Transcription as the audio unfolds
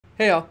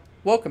Hey all,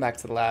 welcome back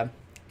to the lab.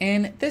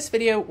 In this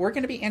video, we're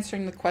going to be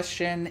answering the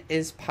question,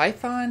 is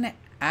Python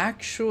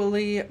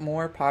actually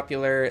more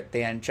popular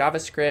than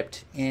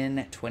JavaScript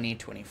in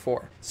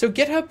 2024? So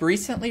GitHub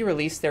recently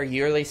released their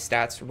yearly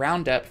stats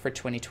roundup for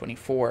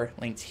 2024,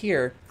 linked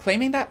here,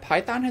 claiming that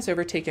Python has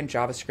overtaken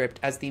JavaScript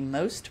as the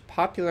most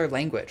popular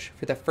language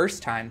for the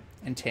first time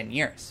in 10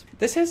 years.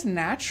 This has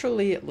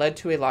naturally led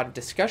to a lot of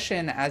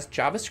discussion as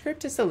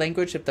JavaScript is the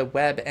language of the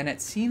web and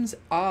it seems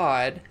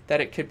odd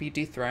that it could be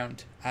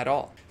dethroned at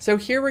all. So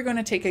here we're going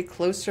to take a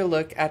closer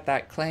look at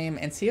that claim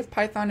and see if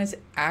Python is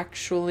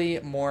actually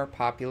more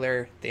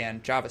popular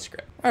than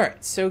JavaScript.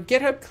 Alright, so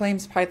GitHub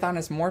claims Python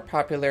is more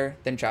popular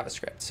than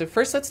JavaScript. So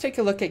first let's take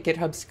a look at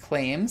GitHub's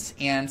claims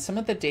and some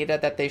of the data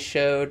that they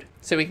showed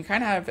so we can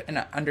kind of have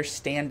an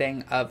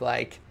understanding of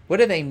like, what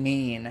do they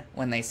mean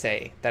when they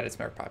say that it's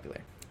more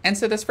popular? And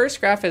so this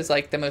first graph is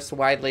like the most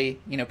widely,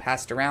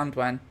 passed around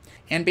one.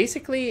 And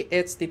basically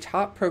it's the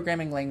top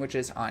programming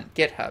languages on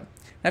GitHub.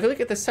 Now if you look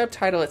at the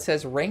subtitle, it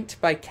says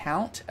ranked by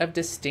count of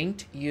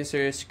distinct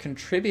users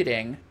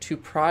contributing to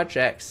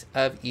projects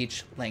of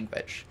each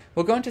language.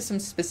 We'll go into some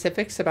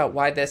specifics about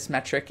why this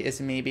metric is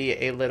maybe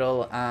a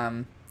little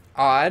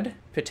odd,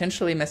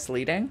 potentially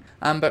misleading,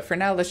 but for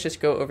now let's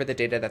just go over the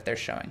data that they're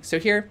showing. So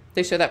here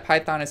they show that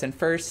Python is in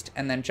first,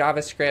 and then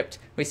JavaScript,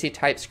 we see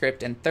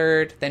TypeScript in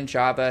third, then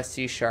Java,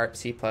 C#,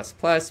 C++,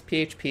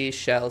 PHP,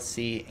 Shell,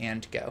 C,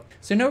 and Go.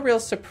 So no real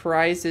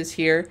surprises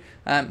here,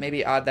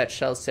 maybe odd that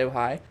Shell's so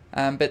high,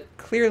 but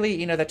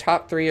clearly the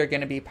top three are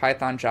going to be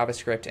Python,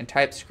 JavaScript, and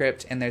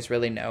TypeScript, and there's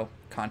really no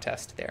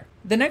contest there.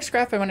 The next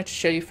graph I wanted to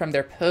show you from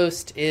their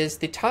post is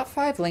the top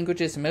 5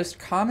 languages most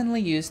commonly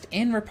used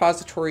in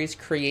repositories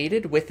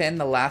created within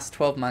the last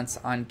 12 months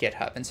on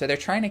GitHub. And so they're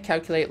trying to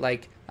calculate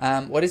like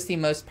what is the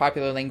most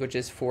popular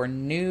languages for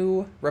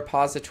new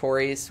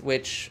repositories,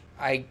 which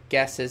I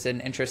guess is an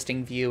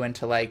interesting view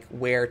into like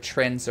where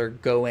trends are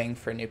going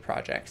for new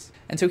projects.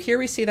 And so here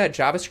we see that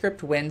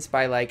JavaScript wins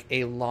by like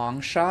a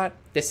long shot.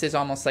 This is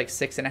almost like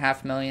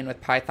 6.5 million with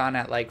Python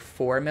at like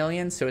 4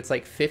 million. So it's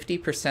like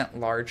 50%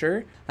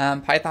 larger.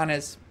 Python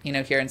is,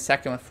 here in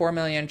second with 4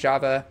 million,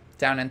 Java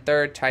down in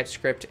third,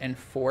 TypeScript in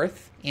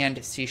fourth,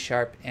 and C#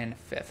 in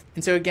fifth.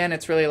 And so again,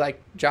 it's really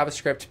like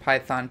JavaScript,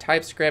 Python,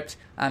 TypeScript,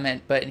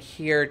 but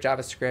here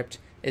JavaScript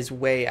is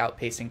way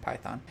outpacing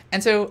Python.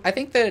 And so I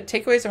think the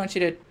takeaways I want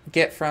you to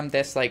get from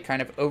this like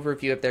kind of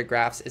overview of their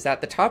graphs is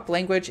that the top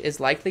language is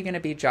likely going to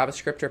be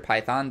JavaScript or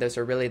Python. Those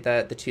are really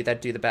the two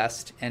that do the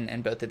best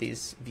in both of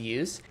these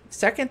views.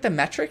 Second, the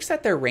metrics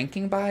that they're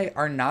ranking by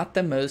are not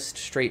the most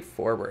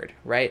straightforward,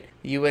 right?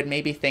 You would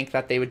maybe think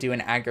that they would do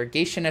an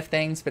aggregation of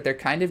things, but they're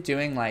kind of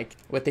doing like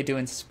what they do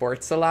in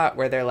sports a lot,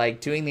 where they're like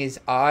doing these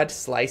odd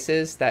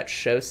slices that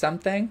show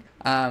something,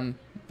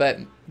 but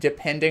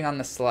depending on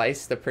the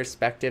slice, the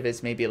perspective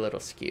is maybe a little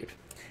skewed.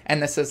 And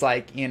this is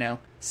like,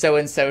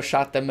 so-and-so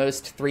shot the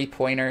most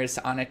 3-pointers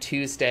on a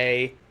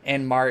Tuesday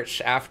in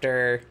March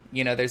after,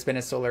 there's been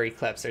a solar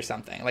eclipse or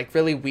something. Like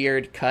really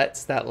weird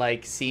cuts that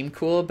like seem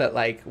cool, but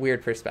like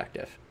weird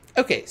perspective.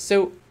 Okay,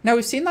 so now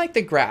we've seen like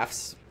the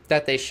graphs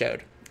that they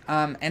showed.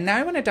 And now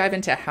I want to dive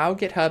into how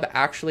GitHub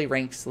actually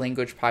ranks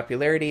language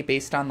popularity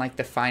based on like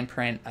the fine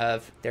print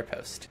of their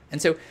post. And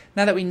so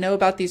now that we know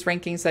about these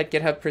rankings that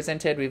GitHub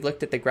presented, we've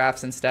looked at the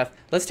graphs and stuff,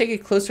 let's take a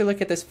closer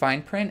look at this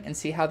fine print and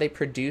see how they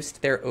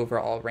produced their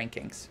overall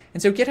rankings.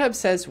 And so GitHub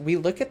says, we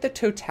look at the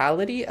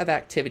totality of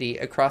activity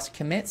across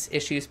commits,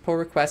 issues, pull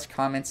requests,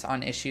 comments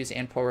on issues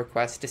and pull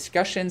requests,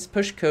 discussions,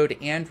 push code,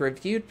 and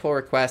reviewed pull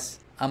requests,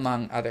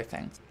 among other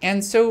things.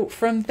 And so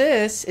from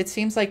this, it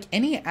seems like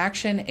any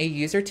action a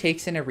user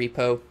takes in a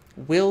repo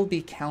will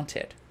be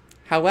counted.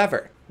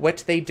 However,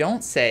 what they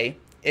don't say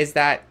is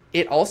that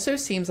it also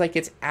seems like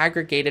it's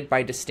aggregated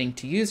by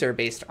distinct user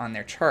based on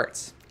their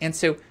charts. And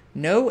so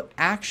no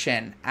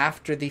action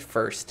after the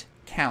first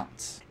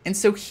counts. And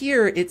so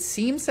here it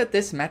seems that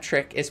this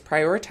metric is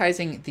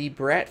prioritizing the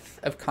breadth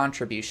of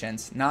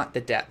contributions, not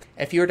the depth.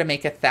 If you were to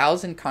make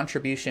 1,000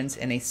 contributions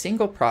in a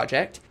single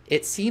project,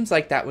 it seems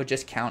like that would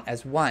just count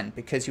as one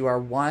because you are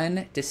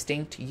one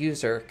distinct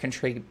user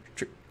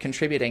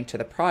contributing to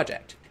the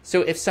project.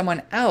 So if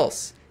someone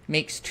else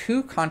makes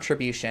 2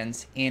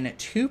 contributions in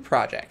 2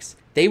 projects,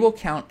 they will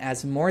count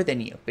as more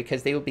than you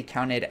because they will be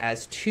counted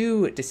as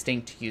 2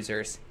 distinct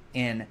users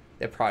in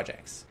the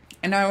projects.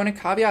 And now I want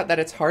to caveat that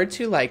it's hard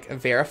to like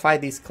verify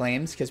these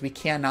claims because we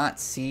cannot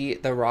see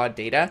the raw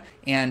data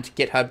and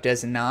GitHub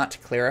does not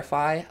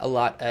clarify a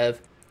lot of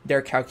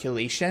their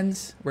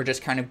calculations. We're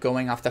just kind of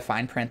going off the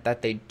fine print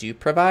that they do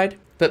provide.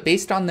 But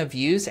based on the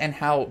views and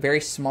how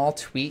very small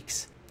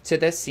tweaks to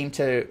this seem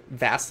to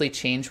vastly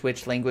change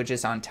which language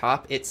is on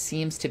top, it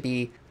seems to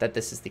be that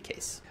this is the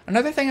case.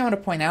 Another thing I want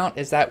to point out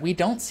is that we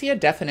don't see a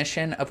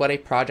definition of what a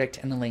project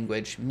in the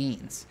language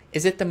means.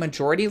 Is it the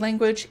majority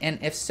language? And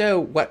if so,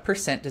 what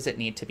percent does it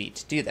need to be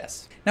to do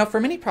this? Now, for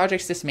many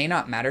projects, this may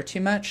not matter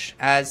too much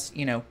as,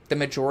 the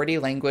majority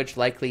language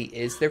likely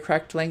is the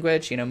correct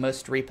language.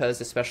 Most repos,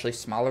 especially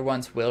smaller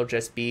ones, will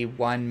just be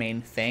one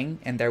main thing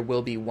and there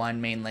will be one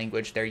main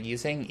language they're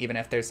using, even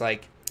if there's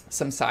like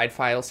some side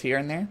files here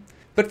and there.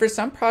 But for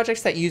some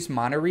projects that use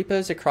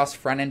monorepos across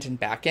front end and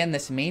back end,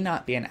 this may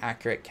not be an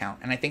accurate count.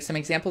 And I think some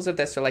examples of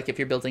this are like if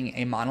you're building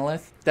a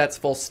monolith that's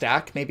full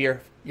stack, maybe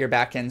your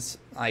back end's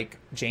like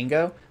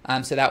Django.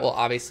 So that will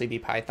obviously be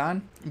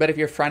Python. But if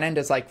your front end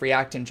is like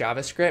React and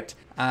JavaScript,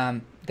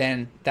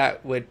 then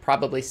that would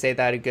probably say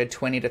that a good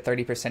 20 to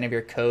 30% of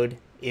your code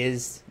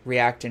is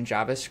React and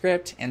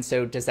JavaScript. And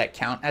so does that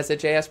count as a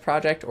JS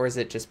project, or is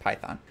it just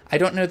Python? I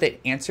don't know the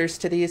answers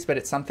to these, but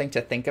it's something to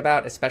think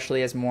about,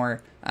 especially as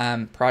more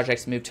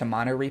projects move to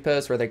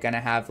monorepos where they're going to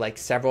have like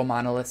several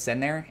monoliths in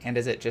there. And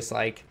is it just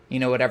like,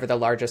 whatever the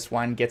largest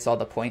one gets all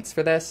the points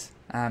for this?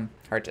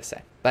 Hard to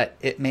say, but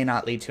it may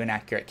not lead to an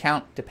accurate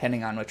count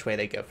depending on which way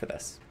they go for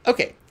this.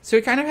 Okay, so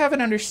we kind of have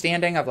an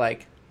understanding of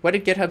like, what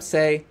did GitHub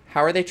say?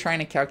 How are they trying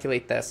to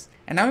calculate this?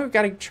 And now we've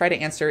got to try to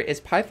answer, is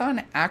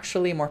Python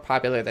actually more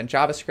popular than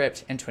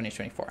JavaScript in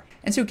 2024?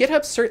 And so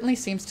GitHub certainly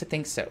seems to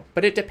think so,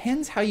 but it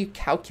depends how you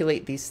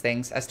calculate these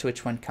things as to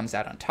which one comes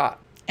out on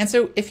top. And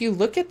so if you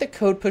look at the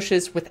code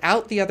pushes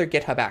without the other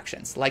GitHub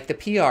actions, like the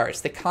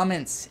PRs, the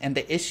comments, and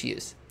the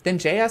issues, then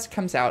JS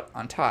comes out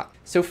on top.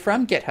 So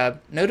from GitHub,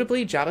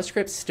 notably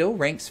JavaScript still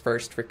ranks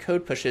first for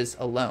code pushes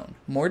alone.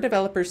 More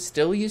developers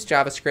still use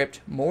JavaScript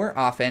more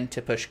often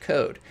to push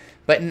code.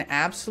 But in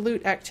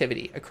absolute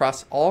activity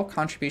across all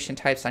contribution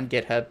types on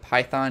GitHub,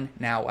 Python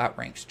now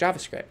outranks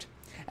JavaScript.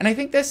 And I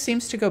think this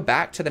seems to go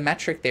back to the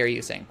metric they're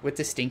using with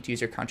distinct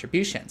user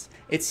contributions.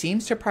 It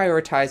seems to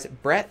prioritize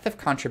breadth of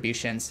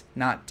contributions,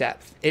 not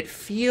depth. It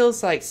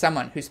feels like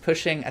someone who's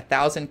pushing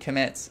 1,000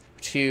 commits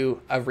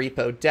to a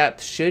repo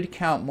depth should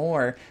count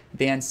more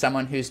than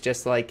someone who's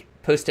just like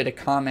posted a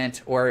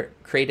comment or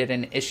created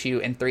an issue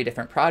in 3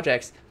 different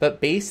projects. But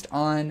based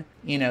on,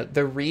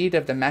 the read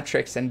of the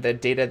metrics and the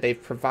data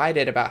they've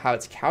provided about how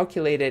it's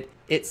calculated,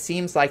 it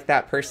seems like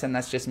that person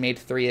that's just made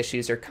 3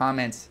 issues or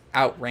comments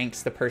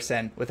outranks the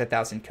person with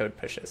 1,000 code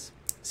pushes.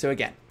 So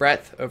again,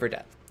 breadth over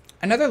depth.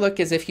 Another look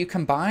is if you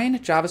combine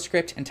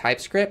JavaScript and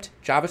TypeScript,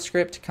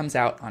 JavaScript comes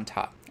out on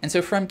top. And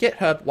so from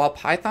GitHub, while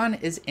Python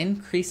is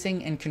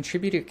increasing in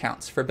contributor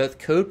counts for both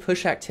code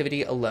push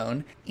activity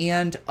alone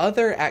and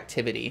other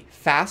activity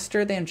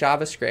faster than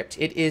JavaScript,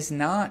 it is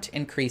not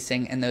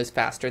increasing in those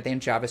faster than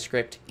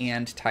JavaScript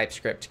and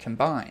TypeScript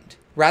combined.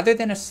 Rather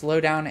than a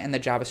slowdown in the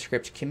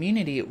JavaScript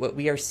community, what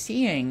we are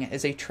seeing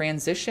is a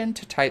transition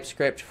to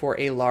TypeScript for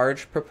a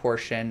large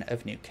proportion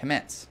of new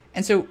commits.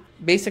 And so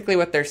basically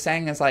what they're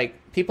saying is like,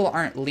 people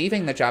aren't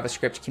leaving the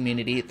JavaScript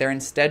community, they're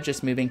instead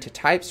just moving to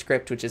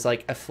TypeScript, which is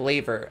like a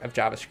flavor of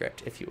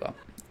JavaScript, if you will.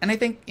 And I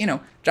think,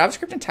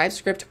 JavaScript and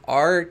TypeScript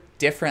are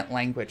different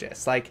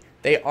languages. Like,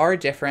 they are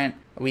different.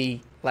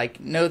 We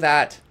know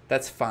that.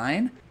 That's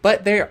fine.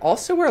 But they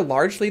also are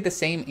largely the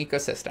same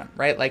ecosystem,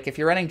 right? Like if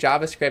you're running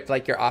JavaScript,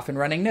 like you're often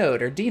running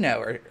Node or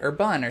Dino or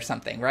Bun or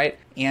something, right?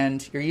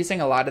 And you're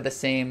using a lot of the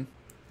same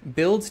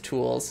build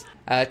tools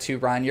to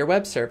run your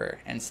web server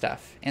and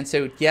stuff. And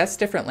so yes,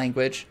 different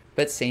language,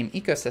 but same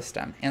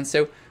ecosystem. And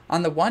so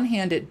on the one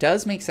hand, it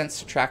does make sense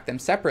to track them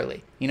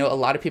separately. A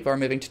lot of people are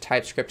moving to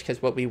TypeScript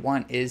because what we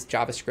want is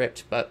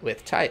JavaScript, but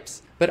with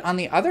types. But on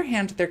the other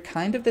hand, they're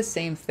kind of the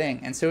same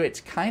thing. And so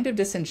it's kind of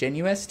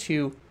disingenuous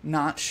to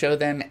not show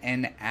them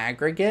in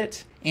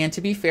aggregate. And to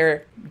be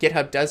fair,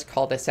 GitHub does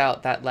call this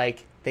out, that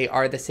like they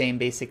are the same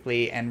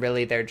basically, and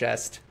really they're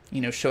just,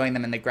 showing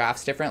them in the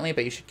graphs differently,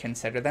 but you should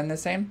consider them the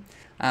same.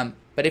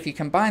 But if you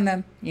combine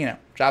them,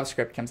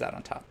 JavaScript comes out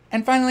on top.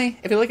 And finally,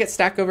 if you look at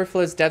Stack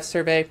Overflow's dev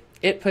survey,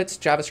 it puts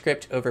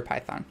JavaScript over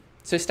Python.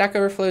 So Stack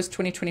Overflow's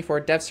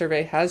 2024 dev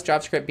survey has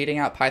JavaScript beating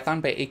out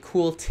Python by a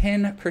cool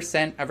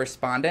 10% of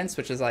respondents,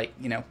 which is like,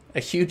 a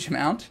huge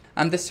amount.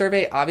 The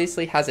survey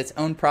obviously has its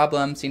own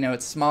problems.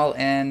 It's small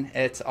n,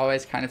 it's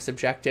always kind of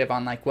subjective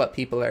on like what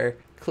people are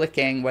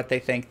clicking, what they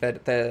think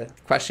that the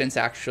questions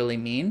actually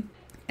mean.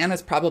 And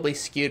it's probably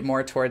skewed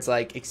more towards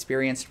like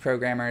experienced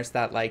programmers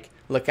that like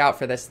look out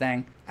for this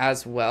thing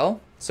as well.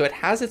 So it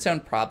has its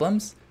own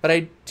problems, but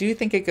I do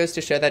think it goes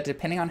to show that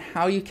depending on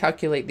how you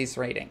calculate these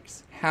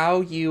ratings, how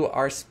you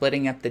are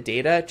splitting up the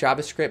data,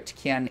 JavaScript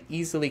can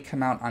easily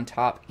come out on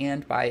top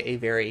and by a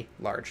very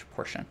large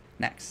portion.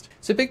 Next.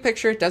 So big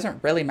picture, it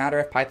doesn't really matter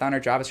if Python or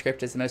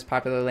JavaScript is the most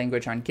popular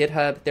language on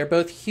GitHub. They're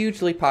both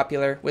hugely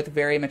popular with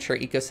very mature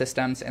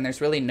ecosystems, and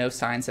there's really no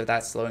signs of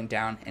that slowing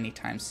down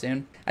anytime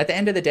soon. At the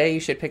end of the day,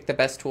 you should pick the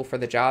best tool for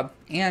the job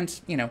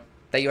and,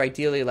 that you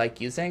ideally like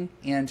using,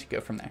 and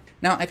go from there.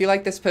 Now, if you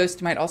like this post,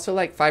 you might also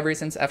like 5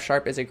 reasons F#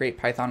 is a great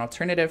Python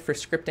alternative for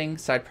scripting,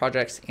 side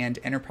projects, and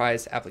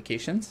enterprise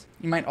applications.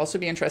 You might also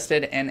be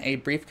interested in a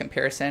brief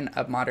comparison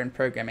of modern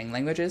programming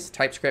languages,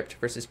 TypeScript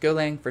versus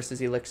Golang versus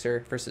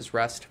Elixir versus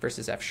Rust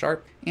versus F#.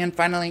 And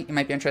finally, you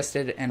might be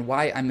interested in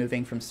why I'm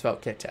moving from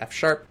SvelteKit to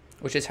F#,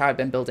 which is how I've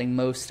been building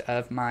most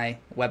of my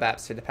web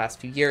apps for the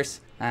past few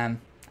years.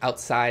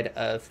 Outside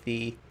of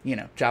the,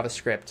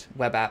 JavaScript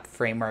web app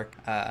framework.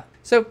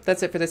 So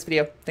that's it for this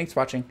video. Thanks for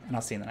watching, and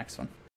I'll see you in the next one.